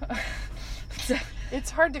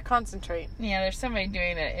 It's hard to concentrate. Yeah, there's somebody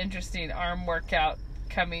doing an interesting arm workout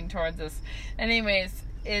coming towards us. Anyways,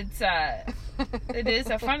 it is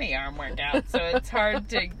a funny arm workout, so it's hard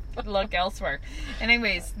to look elsewhere.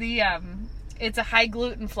 Anyways, it's a high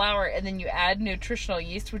gluten flour, and then you add nutritional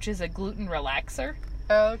yeast, which is a gluten relaxer.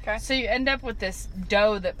 Oh, okay. So you end up with this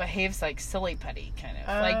dough that behaves like silly putty, kind of.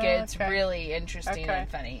 Like, it's really interesting and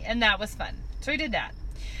funny. And that was fun. So we did that.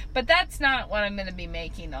 But that's not what I'm going to be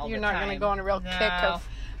making all the time. You're not going to go on a real kick of...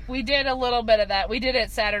 We did a little bit of that. We did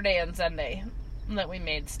it Saturday and Sunday. That we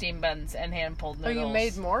made steam buns and hand-pulled noodles. Oh, you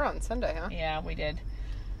made more on Sunday, huh? Yeah, we did.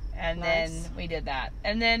 And then we did that.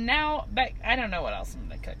 And then now, I don't know what else I'm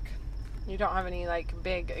going to cook. You don't have any, like,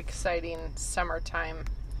 big, exciting summertime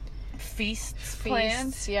feasts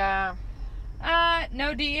planned? Yeah.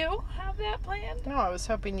 No, do you have that planned? No, I was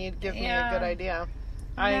hoping you'd give me a good idea.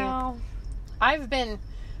 No. I've been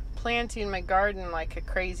planting my garden like a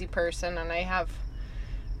crazy person, and I'm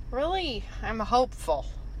hopeful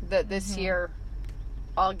that this year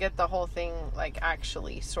I'll get the whole thing, like,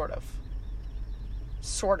 actually sort of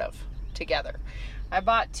together. I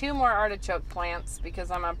bought 2 more artichoke plants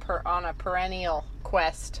because I'm on a perennial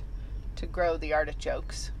quest to grow the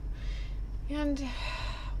artichokes. And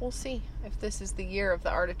we'll see if this is the year of the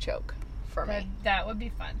artichoke for me. That would be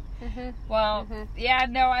fun. Mm-hmm. Well, I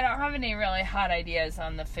don't have any really hot ideas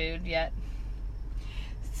on the food yet.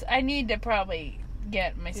 I need to probably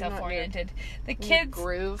get myself oriented. The kids,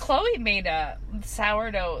 Chloe made a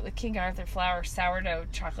the King Arthur flour sourdough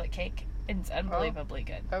chocolate cake. It's unbelievably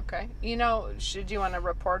good. Okay. Should you want to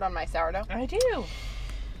report on my sourdough? I do.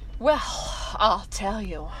 Well, I'll tell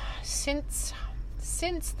you. Since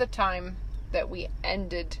the time that we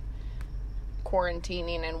ended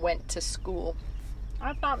quarantining and went to school,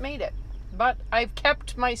 I've not made it. But I've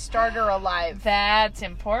kept my starter alive. That's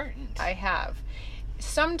important. I have.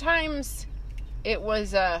 Sometimes it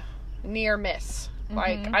was a near miss.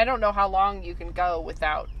 Like, I don't know how long you can go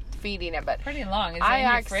without feeding it, but pretty long. Is it in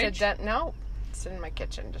your fridge? No, it's in my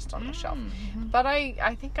kitchen, just on the shelf. But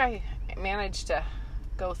I think I managed to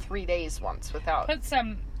go 3 days once without. Put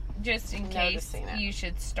some, just in case you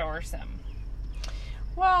should store some.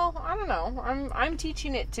 Well, I don't know. I'm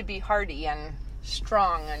teaching it to be hardy and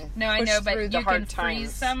strong and but you can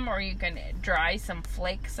freeze some, or you can dry some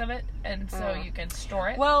flakes of it, and so you can store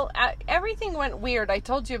it. Well, everything went weird. I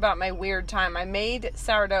told you about my weird time. I made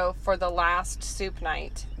sourdough for the last soup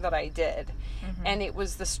night that I did, and it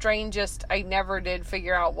was the strangest. I never did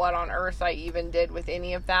figure out what on earth I even did with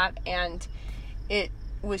any of that, and it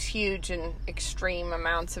was huge and extreme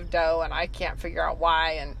amounts of dough, and I can't figure out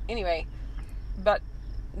why. And anyway, but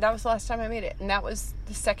that was the last time I made it, and that was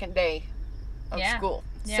the second day of school.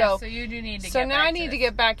 Yeah, so you do need to get back to it. So now I need to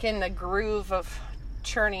get back in the groove of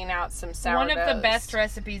churning out some sourdoughs. One of the best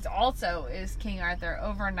recipes also is King Arthur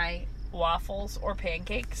overnight waffles or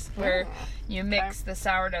pancakes, where you mix the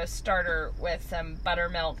sourdough starter with some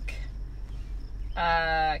buttermilk.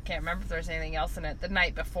 I can't remember if there's anything else in it the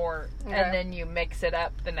night before, and then you mix it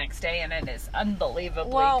up the next day, and it is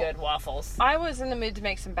unbelievably good waffles. I was in the mood to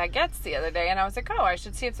make some baguettes the other day, and I was like, I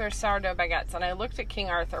should see if there's sourdough baguettes, and I looked at King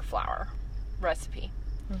Arthur flour recipe,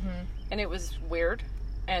 and it was weird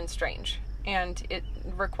and strange, and it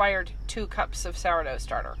required 2 cups of sourdough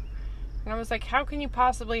starter, and I was like, how can you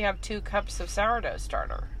possibly have 2 cups of sourdough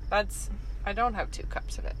starter? I don't have 2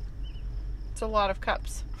 cups of it. It's a lot of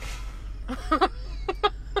cups.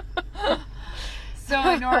 So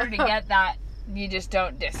in order to get that, you just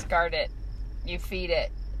don't discard it. You feed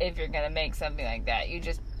it. If you're gonna make something like that, you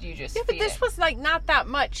just feed it. But this was like not that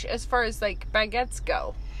much as far as like baguettes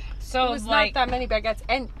go. So it was not that many baguettes,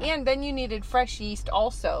 and then you needed fresh yeast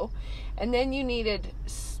also, and then you needed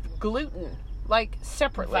gluten, like,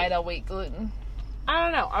 separately. Vital wheat gluten. I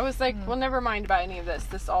don't know. I was like, well, never mind about any of this.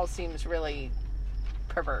 This all seems really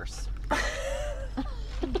perverse.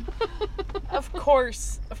 Of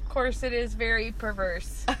course it is very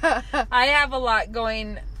perverse. I have a lot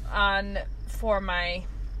going on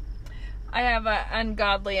I have an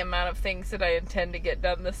ungodly amount of things that I intend to get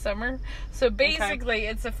done this summer. So basically,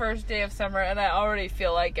 It's the first day of summer, and I already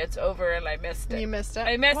feel like it's over, and I missed it. You missed it?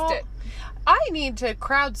 I missed it. I need to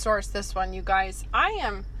crowdsource this one, you guys. I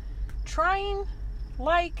am trying,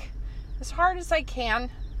 as hard as I can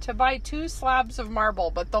to buy 2 slabs of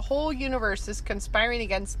marble, but the whole universe is conspiring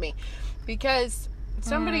against me. Because...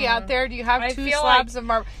 Somebody out there, do you have 2 slabs of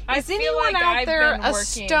marble? Is anyone out there a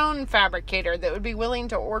stone fabricator that would be willing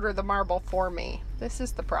to order the marble for me? This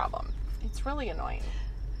is the problem. It's really annoying.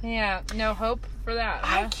 Yeah, no hope for that.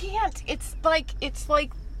 Huh? I can't. It's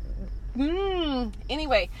like,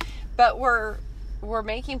 anyway, but we're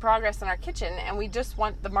making progress in our kitchen, and we just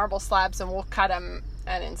want the marble slabs, and we'll cut them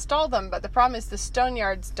and install them. But the problem is the stone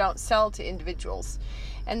yards don't sell to individuals,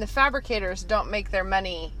 and the fabricators don't make their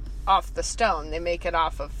money off the stone. They make it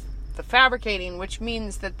off of the fabricating, which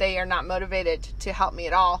means that they are not motivated to help me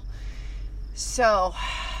at all. So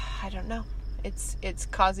I don't know. It's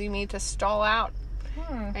causing me to stall out.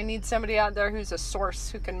 I need somebody out there who's a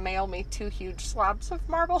source who can mail me 2 huge slabs of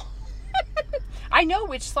marble. I know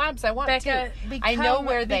which slabs I want. Becca, I know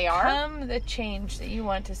where they are. Become the change that you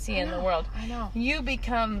want to see in the world. I know. You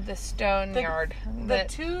become the stone yard. The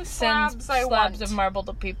 2 slabs I want. Slabs of marble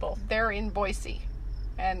to people. They're in Boise.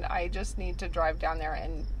 And I just need to drive down there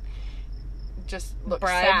and just look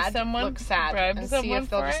sad, and see if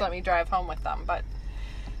they'll just let me drive home with them. But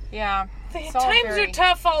yeah, times are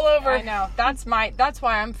tough all over. I know. That's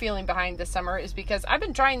why I'm feeling behind this summer, is because I've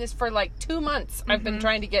been trying this for 2 months. I've been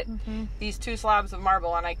trying to get these 2 slabs of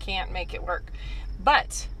marble, and I can't make it work.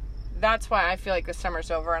 But that's why I feel like the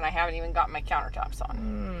summer's over, and I haven't even gotten my countertops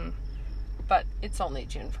on. But it's only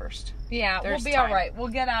June 1st. Yeah, we'll be all right. We'll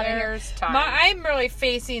get out of here. There's time. I'm really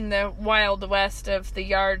facing the wild west of the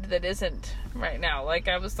yard that isn't right now.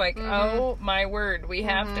 I was like, oh my word, we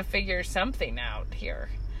have to figure something out here.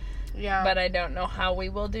 Yeah. But I don't know how we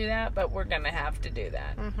will do that, but we're going to have to do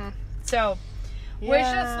that. So, wish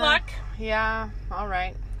us luck. Yeah, all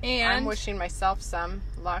right. And I'm wishing myself some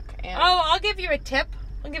luck. And I'll give you a tip.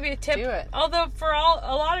 Do it. Although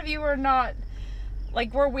a lot of you are not...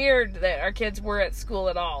 we're weird that our kids were at school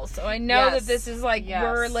at all. So I know that this is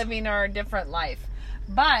we're living our different life.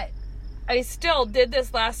 But I still did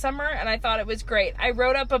this last summer, and I thought it was great. I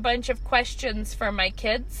wrote up a bunch of questions for my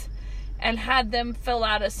kids and had them fill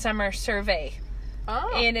out a summer survey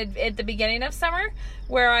at the beginning of summer,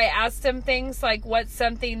 where I asked them things like, what's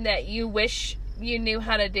something that you wish you knew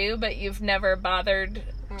how to do, but you've never bothered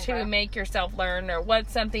to make yourself learn, or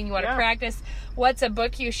what's something you want to practice, what's a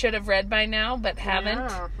book you should have read by now but haven't.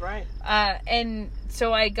 Right. And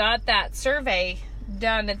so I got that survey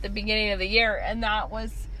done at the beginning of the year, and that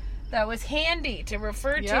was handy to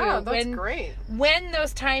refer to. Yeah, that's great. When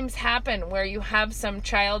those times happen where you have some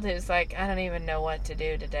child who's like, I don't even know what to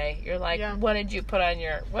do today. You're like, what did you put as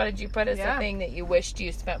the thing that you wished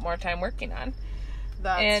you spent more time working on?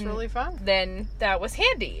 That's really fun. Then that was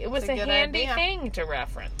handy. It was a handy thing to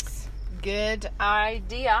reference. Good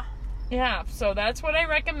idea. Yeah, so that's what I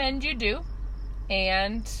recommend you do.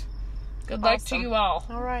 And good luck to you all.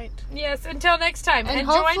 All right. Yes, until next time. And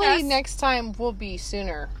hopefully next time will be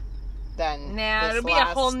sooner than it'll be a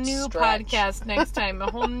whole new podcast next time. A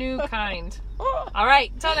whole new kind. All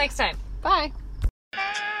right, until next time. Bye.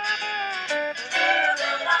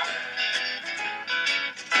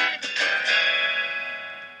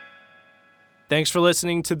 Thanks for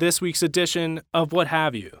listening to this week's edition of What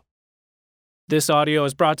Have You. This audio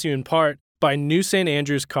is brought to you in part by New St.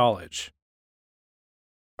 Andrews College.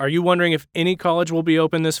 Are you wondering if any college will be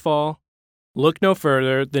open this fall? Look no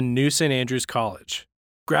further than New St. Andrews College.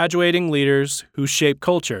 Graduating leaders who shape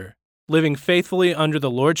culture, living faithfully under the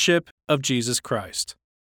lordship of Jesus Christ.